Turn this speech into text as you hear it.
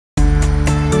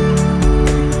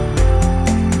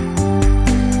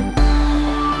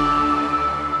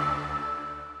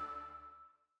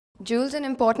Jules, an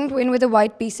important win with the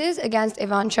white pieces against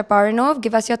Ivan Cheparinov.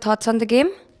 Give us your thoughts on the game.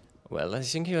 Well, I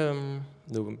think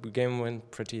the game went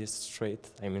pretty straight.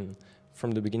 I mean,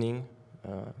 from the beginning,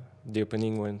 the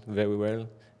opening went very well,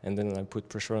 and then I put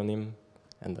pressure on him,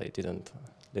 and I didn't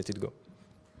let it go.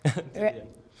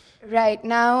 Right.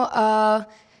 Now,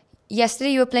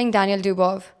 yesterday you were playing Daniel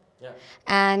Dubov. Yeah.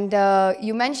 And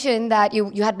you mentioned that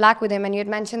you had black with him, and you had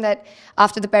mentioned that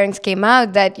after the pairings came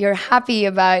out that you're happy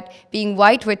about being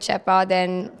white with Chepa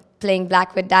than playing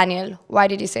black with Daniel. Why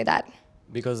did you say that?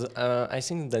 Because I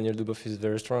think Daniel Dubov is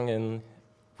very strong, and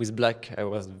with black I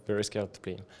was very scared to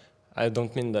play him. I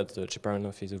don't mean that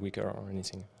Cheparinov is weaker or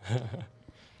anything.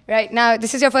 Right. Now,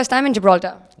 this is your first time in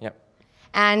Gibraltar. Yeah.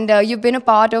 And you've been a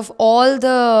part of all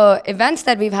the events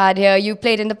that we've had here. You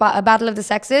played in the Battle of the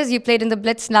Sexes. You played in the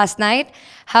Blitz last night.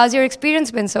 How's your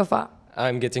experience been so far?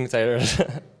 I'm getting tired,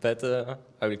 but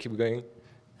I will keep going.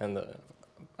 And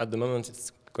at the moment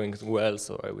it's going well,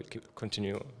 so I will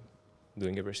continue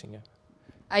doing everything. Yeah.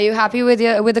 Are you happy with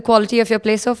the quality of your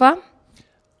play so far?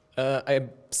 I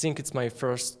think it's my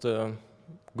first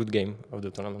good game of the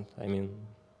tournament. I mean,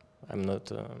 I'm not.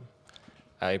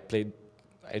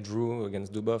 I drew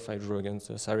against Dubov, I drew against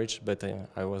Saric, but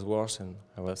I was worse and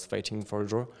I was fighting for a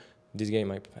draw. This game,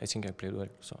 I think I played well,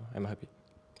 so I'm happy.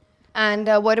 And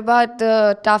what about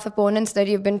the tough opponents that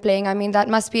you've been playing? I mean, that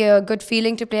must be a good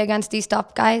feeling to play against these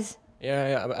top guys.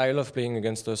 Yeah, I love playing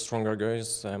against the stronger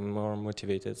guys. I'm more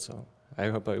motivated, so I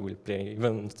hope I will play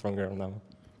even stronger now.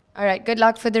 All right, good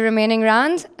luck for the remaining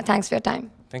rounds. Thanks for your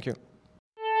time. Thank you.